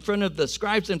spoke to him in front of the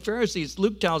scribes and Pharisees.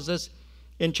 Luke tells us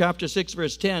in chapter 6,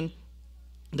 verse 10,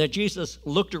 that Jesus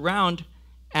looked around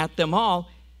at them all,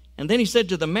 and then he said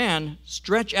to the man,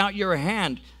 stretch out your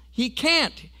hand. He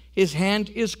can't. His hand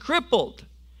is crippled.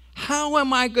 How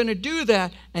am I going to do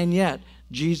that? And yet,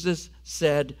 Jesus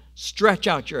said, stretch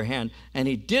out your hand. And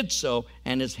he did so,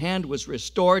 and his hand was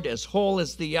restored as whole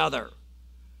as the other.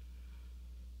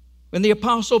 When the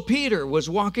Apostle Peter was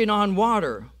walking on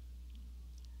water,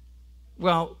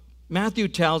 well, Matthew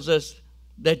tells us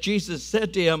that Jesus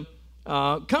said to him,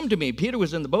 come to me. Peter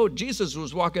was in the boat. Jesus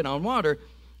was walking on water.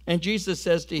 And Jesus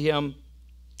says to him,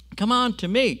 come on to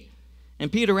me.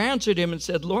 And Peter answered him and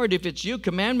said, Lord, if it's you,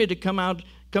 command me to come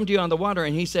to you on the water.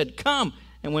 And he said, come.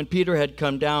 And when Peter had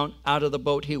come down out of the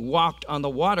boat, he walked on the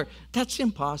water. That's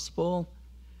impossible.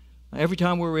 Every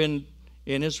time we're in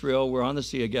Israel, we're on the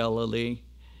Sea of Galilee.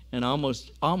 And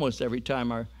almost every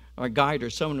time our guide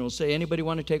or someone will say, anybody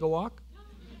want to take a walk?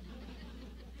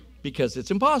 Because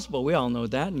it's impossible. We all know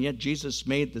that. And yet Jesus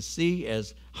made the sea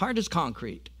as hard as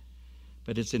concrete.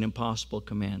 But it's an impossible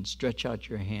command. Stretch out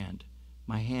your hand.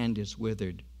 My hand is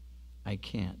withered. I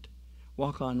can't.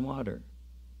 Walk on water.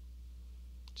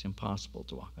 It's impossible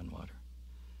to walk on water.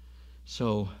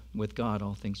 So with God,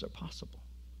 all things are possible.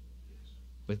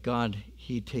 With God,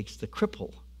 he takes the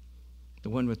cripple, the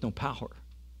one with no power,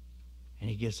 and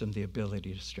he gives him the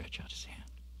ability to stretch out his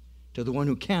hand. To the one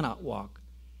who cannot walk,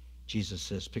 Jesus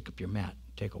says, pick up your mat,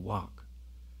 take a walk.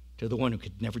 To the one who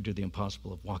could never do the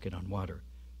impossible of walking on water,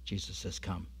 Jesus says,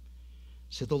 come.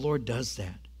 So the Lord does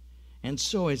that. And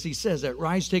so as he says that,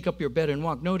 rise, take up your bed and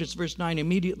walk. Notice verse 9,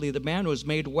 immediately the man was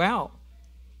made well.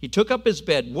 He took up his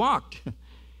bed, walked. And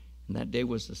that day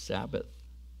was the Sabbath.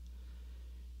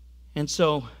 And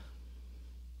so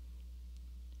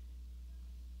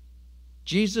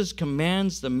Jesus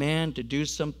commands the man to do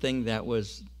something that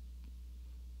was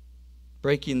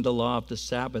breaking the law of the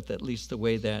Sabbath, at least the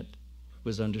way that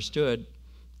was understood.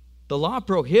 The law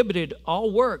prohibited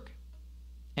all work,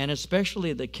 and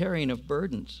especially the carrying of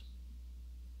burdens.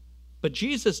 But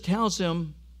Jesus tells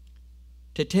him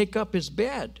to take up his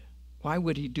bed. Why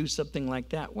would he do something like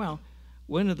that? Well,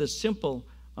 one of the simple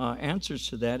answers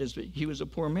to that is that he was a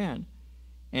poor man.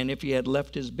 And if he had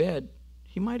left his bed,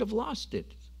 he might have lost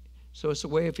it. So it's a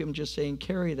way of him just saying,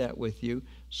 carry that with you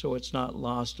so it's not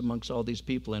lost amongst all these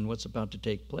people and what's about to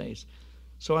take place.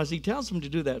 So as he tells him to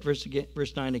do that, verse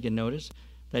 9 again, notice,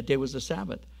 that day was the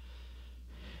Sabbath.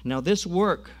 Now this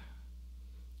work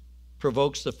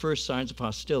provokes the first signs of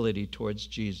hostility towards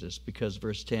Jesus because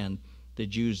verse 10, the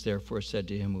Jews therefore said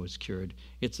to him who was cured,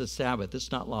 it's the Sabbath.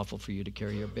 It's not lawful for you to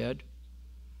carry your bed.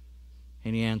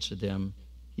 And he answered them,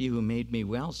 he who made me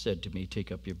well said to me,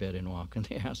 take up your bed and walk. And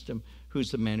they asked him,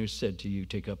 who's the man who said to you,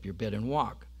 take up your bed and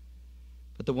walk?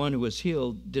 But the one who was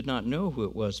healed did not know who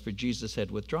it was, for Jesus had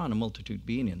withdrawn, a multitude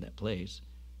being in that place.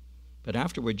 But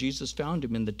afterward Jesus found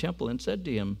him in the temple and said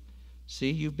to him, see,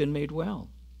 you've been made well.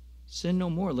 Sin no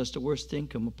more, lest a worse thing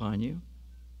come upon you.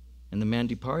 And the man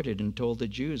departed and told the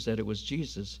Jews that it was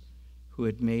Jesus who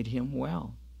had made him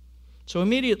well. So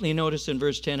immediately notice in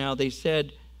verse 10 how they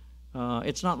said,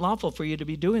 it's not lawful for you to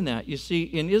be doing that. You see,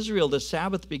 in Israel, the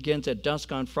Sabbath begins at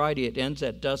dusk on Friday. It ends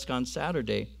at dusk on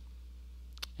Saturday.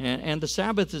 And the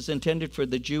Sabbath is intended for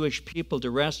the Jewish people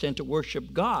to rest and to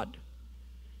worship God.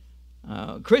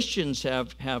 Christians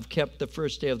have kept the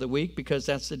first day of the week because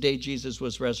that's the day Jesus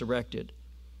was resurrected.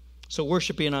 So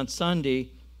worshiping on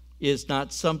Sunday is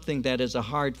not something that is a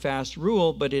hard, fast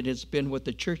rule, but it has been what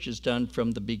the church has done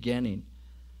from the beginning.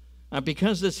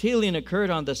 Because this healing occurred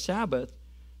on the Sabbath,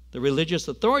 the religious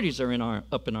authorities are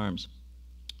up in arms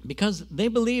because they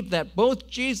believe that both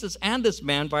Jesus and this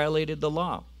man violated the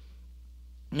law.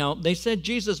 Now, they said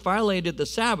Jesus violated the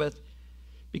Sabbath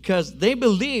because they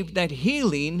believed that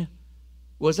healing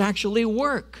was actually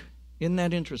work. Isn't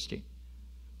that interesting?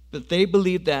 But they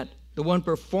believed that the one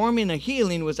performing a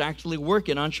healing was actually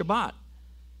working on Shabbat.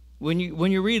 When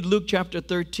you read Luke chapter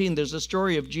 13, there's a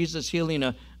story of Jesus healing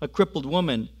a crippled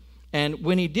woman. And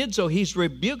when he did so, he's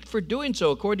rebuked for doing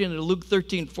so. According to Luke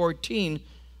 13:14,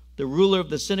 the ruler of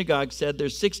the synagogue said,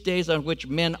 there's 6 days on which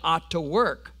men ought to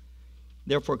work.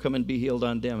 Therefore, come and be healed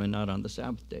on them and not on the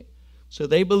Sabbath day. So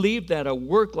they believed that a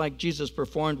work like Jesus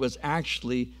performed was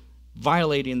actually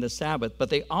violating the Sabbath. But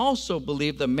they also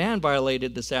believed the man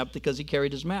violated the Sabbath because he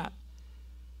carried his mat.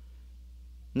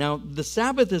 Now, the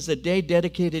Sabbath is a day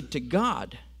dedicated to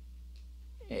God.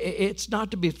 It's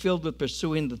not to be filled with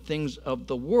pursuing the things of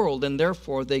the world, and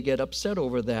therefore they get upset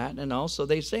over that. And also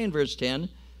they say in verse 10,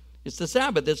 it's the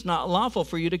Sabbath. It's not lawful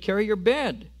for you to carry your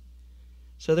bed.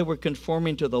 So they were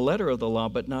conforming to the letter of the law,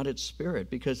 but not its spirit,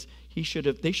 because they should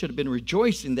have been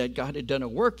rejoicing that God had done a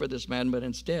work for this man, but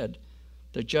instead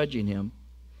they're judging him.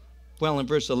 Well, in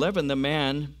verse 11, the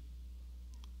man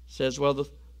says,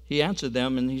 he answered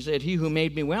them, and he said, he who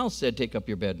made me well said, take up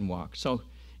your bed and walk. So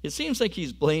it seems like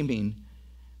he's blaming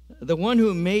the one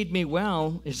who made me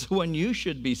well is the one you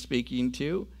should be speaking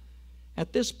to.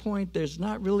 At this point, there's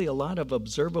not really a lot of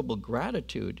observable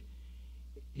gratitude.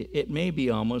 It may be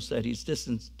almost that he's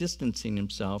distancing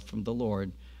himself from the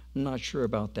Lord. I'm not sure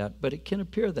about that, but it can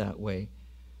appear that way.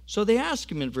 So they ask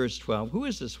him in verse 12, who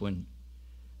is this one?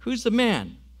 Who's the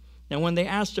man? Now, when they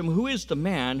asked him, who is the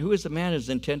man is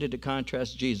intended to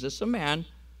contrast Jesus, a man,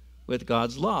 with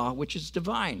God's law, which is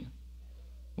divine.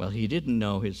 Well, he didn't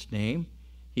know his name.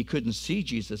 He couldn't see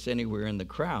Jesus anywhere in the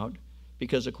crowd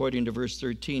because, according to verse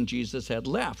 13, Jesus had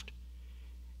left.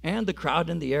 And the crowd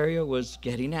in the area was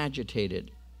getting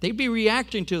agitated. They'd be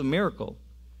reacting to the miracle.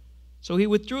 So he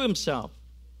withdrew himself.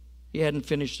 He hadn't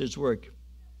finished his work.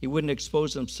 He wouldn't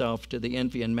expose himself to the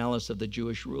envy and malice of the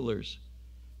Jewish rulers.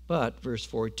 But, verse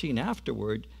 14,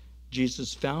 afterward,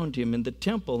 Jesus found him in the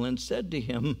temple and said to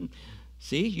him,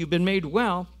 see, you've been made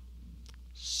well.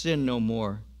 Sin no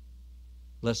more,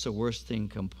 lest a worse thing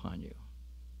come upon you.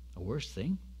 A worse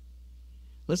thing?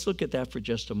 Let's look at that for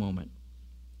just a moment.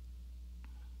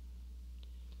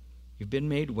 You've been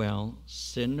made well.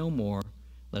 Sin no more,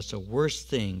 lest a worse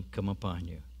thing come upon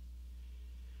you.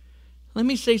 Let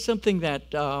me say something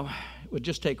that would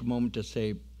just take a moment to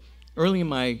say. Early in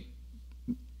my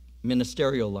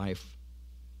ministerial life,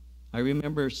 I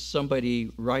remember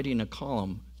somebody writing a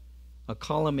column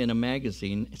in a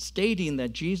magazine stating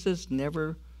that Jesus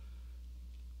never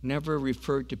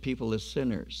referred to people as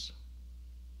sinners.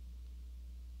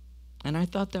 And I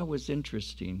thought that was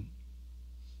interesting.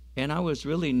 And I was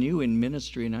really new in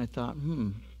ministry, and I thought,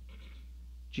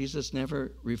 Jesus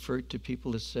never referred to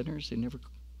people as sinners? He never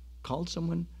called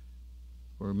someone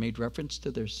or made reference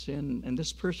to their sin? And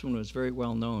this person was very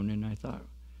well known, and I thought,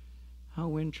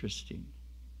 how interesting.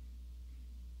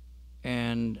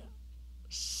 And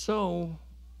so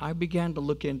I began to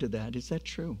look into that. Is that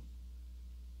true?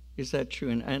 Is that true?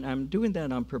 And I'm doing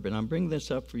that on purpose. I'm bringing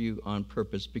this up for you on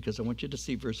purpose because I want you to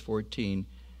see verse 14.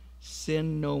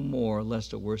 Sin no more,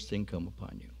 lest a worse thing come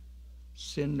upon you.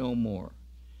 Sin no more,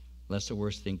 lest a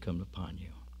worse thing come upon you.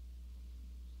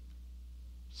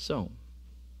 So,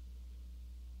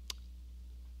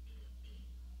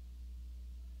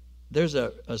 there's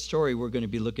a story we're going to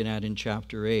be looking at in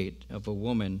chapter 8 of a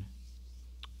woman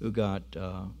who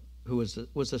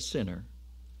was a sinner.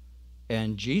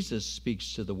 And Jesus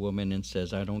speaks to the woman and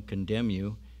says, I don't condemn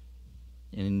you.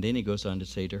 And then he goes on to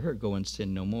say to her, go and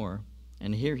sin no more.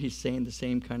 And here he's saying the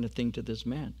same kind of thing to this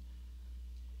man.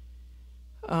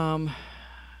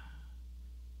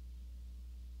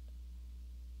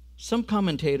 Some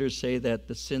commentators say that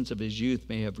the sins of his youth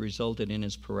may have resulted in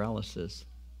his paralysis.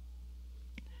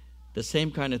 The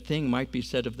same kind of thing might be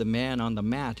said of the man on the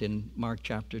mat in Mark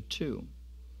chapter 2.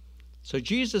 So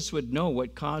Jesus would know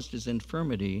what caused his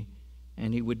infirmity,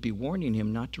 and he would be warning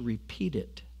him not to repeat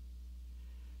it.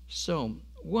 So,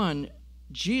 one,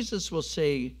 Jesus will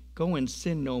say, go and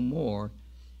sin no more,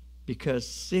 because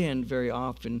sin very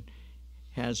often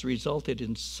has resulted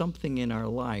in something in our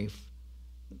life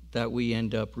that we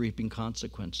end up reaping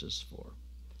consequences for.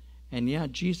 And yeah,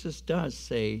 Jesus does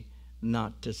say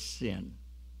not to sin,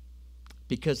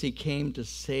 because he came to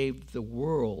save the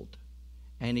world,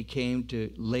 and he came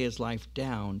to lay his life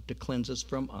down to cleanse us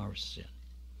from our sin.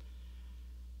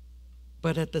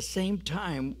 But at the same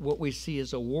time, what we see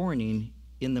is a warning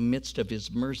in the midst of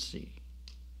his mercy.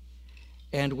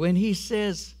 And when he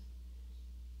says,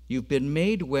 you've been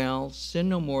made well, sin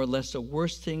no more, lest a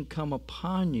worse thing come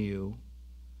upon you,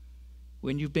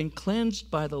 when you've been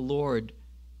cleansed by the Lord,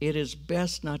 it is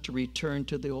best not to return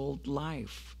to the old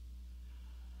life.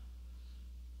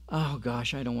 Oh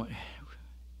gosh, I don't want...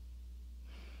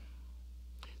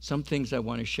 Some things I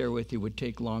want to share with you would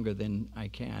take longer than I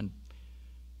can.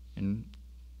 And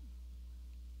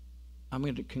I'm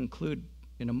going to conclude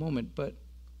in a moment, but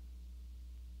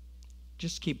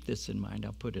just keep this in mind.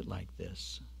 I'll put it like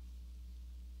this.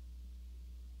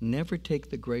 Never take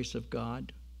the grace of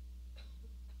God,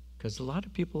 because a lot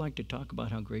of people like to talk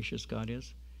about how gracious God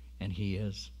is, and He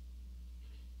is.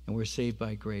 And we're saved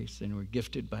by grace, and we're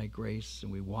gifted by grace,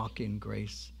 and we walk in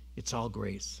grace. It's all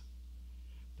grace.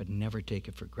 But never take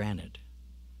it for granted.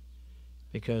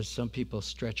 Because some people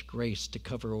stretch grace to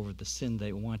cover over the sin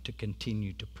they want to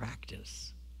continue to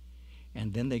practice.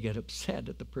 And then they get upset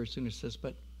at the person who says,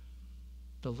 but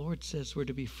the Lord says we're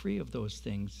to be free of those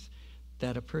things.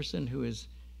 That a person who's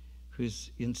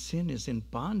in sin is in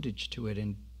bondage to it.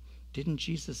 And didn't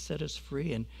Jesus set us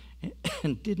free?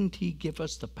 And didn't He give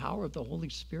us the power of the Holy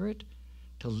Spirit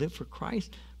to live for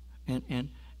Christ? And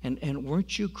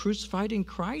weren't you crucified in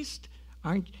Christ?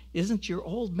 Isn't your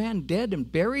old man dead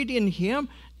and buried in Him?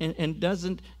 And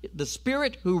doesn't the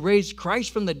Spirit who raised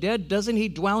Christ from the dead, doesn't He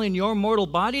dwell in your mortal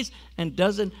bodies? And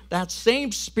doesn't that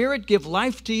same Spirit give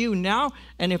life to you now?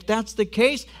 And if that's the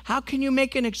case, how can you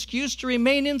make an excuse to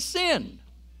remain in sin?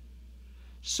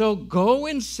 So go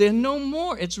and sin no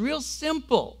more. It's real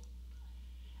simple.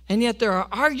 And yet there are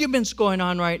arguments going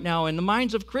on right now in the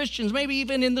minds of Christians, maybe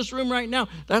even in this room right now.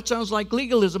 That sounds like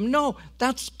legalism. No,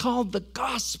 that's called the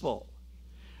gospel.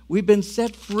 We've been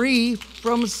set free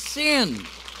from sin,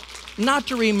 not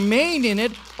to remain in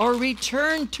it or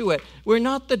return to it. We're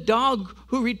not the dog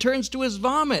who returns to his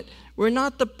vomit. We're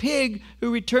not the pig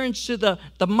who returns to the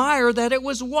mire that it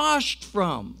was washed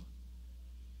from.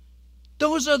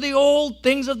 Those are the old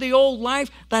things of the old life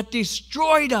that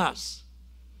destroyed us,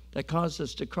 that caused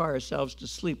us to cry ourselves to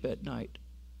sleep at night,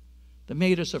 that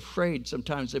made us afraid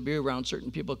sometimes to be around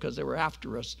certain people because they were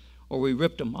after us or we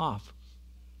ripped them off.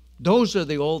 Those are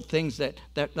the old things that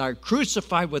are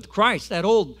crucified with Christ. That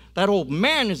old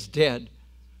man is dead.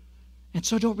 And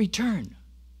so don't return.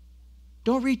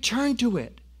 Don't return to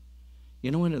it. You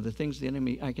know, one of the things the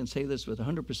enemy, I can say this with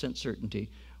 100%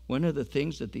 certainty, one of the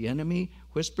things that the enemy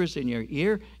whispers in your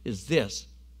ear is this: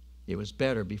 it was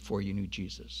better before you knew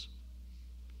Jesus.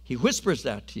 He whispers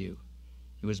that to you.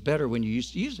 It was better when you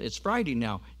used to use it. It's Friday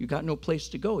now. You got no place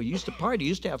to go. You used to party. You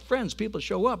used to have friends. People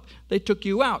show up. They took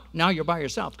you out. Now you're by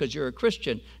yourself because you're a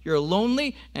Christian. You're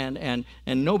lonely and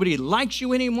nobody likes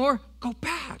you anymore. Go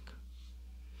back.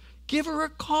 Give her a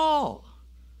call.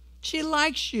 She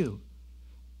likes you.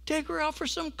 Take her out for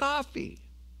some coffee.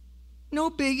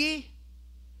 No biggie.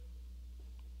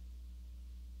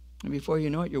 And before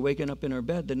you know it, you're waking up in her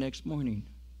bed the next morning.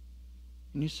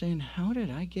 And you're saying, how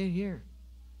did I get here?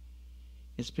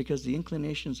 It's because the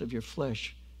inclinations of your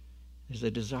flesh is a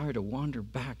desire to wander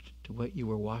back to what you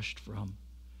were washed from.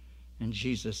 And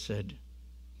Jesus said,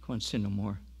 go and sin no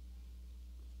more.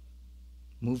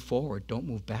 Move forward, don't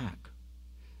move back.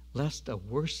 Lest a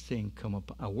worse thing come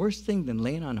up, a worse thing than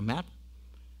laying on a mat,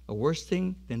 a worse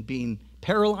thing than being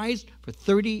paralyzed for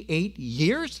 38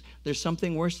 years. There's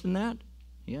something worse than that?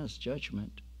 Yes,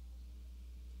 judgment.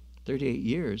 38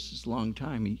 years is a long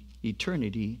time.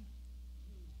 Eternity,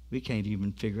 we can't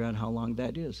even figure out how long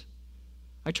that is.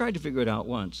 I tried to figure it out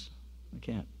once. I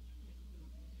can't.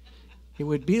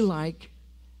 It'd be like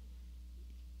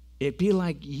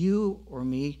you or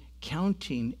me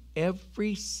counting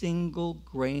every single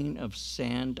grain of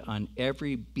sand on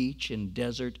every beach and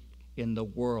desert in the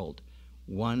world,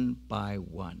 one by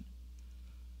one.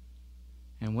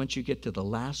 And once you get to the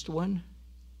last one,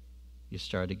 you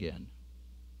start again.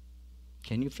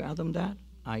 Can you fathom that?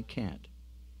 I can't.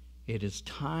 It is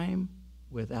time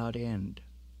without end.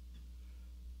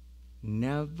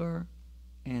 Never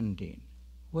ending.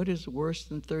 What is worse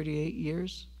than 38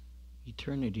 years?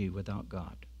 Eternity without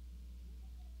God.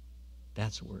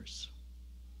 That's worse.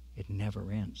 It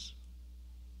never ends.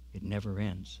 It never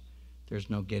ends. There's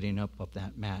no getting up off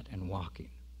that mat and walking.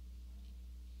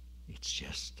 It's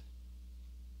just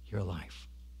your life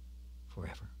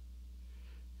forever.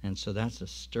 And so that's a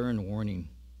stern warning.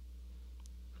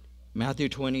 Matthew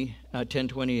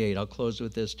 10:28. I'll close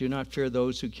with this. Do not fear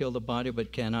those who kill the body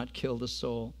but cannot kill the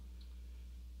soul.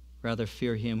 Rather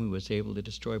fear him who is able to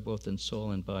destroy both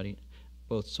soul and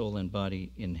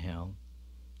body in hell.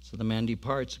 So the man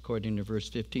departs, according to verse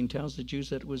 15, tells the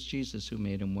Jews that it was Jesus who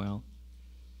made him well.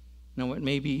 Now it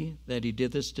may be that he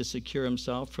did this to secure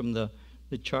himself from the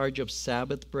charge of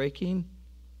Sabbath breaking,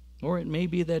 or it may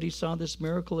be that he saw this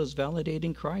miracle as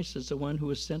validating Christ as the one who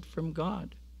was sent from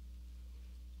God.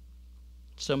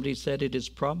 Somebody said it is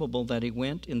probable that he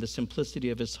went in the simplicity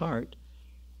of his heart,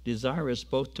 desirous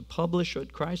both to publish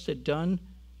what Christ had done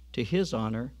to his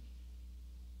honor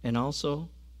and also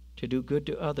to do good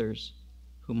to others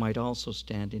who might also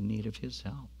stand in need of his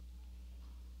help.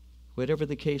 Whatever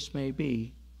the case may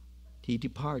be, he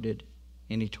departed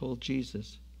and he told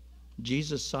Jesus,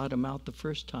 Jesus sought him out the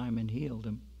first time and healed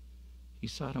him. He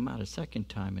sought him out a second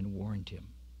time and warned him.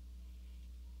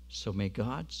 So may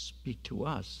God speak to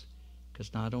us,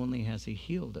 because not only has he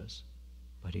healed us,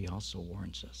 but he also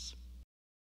warns us.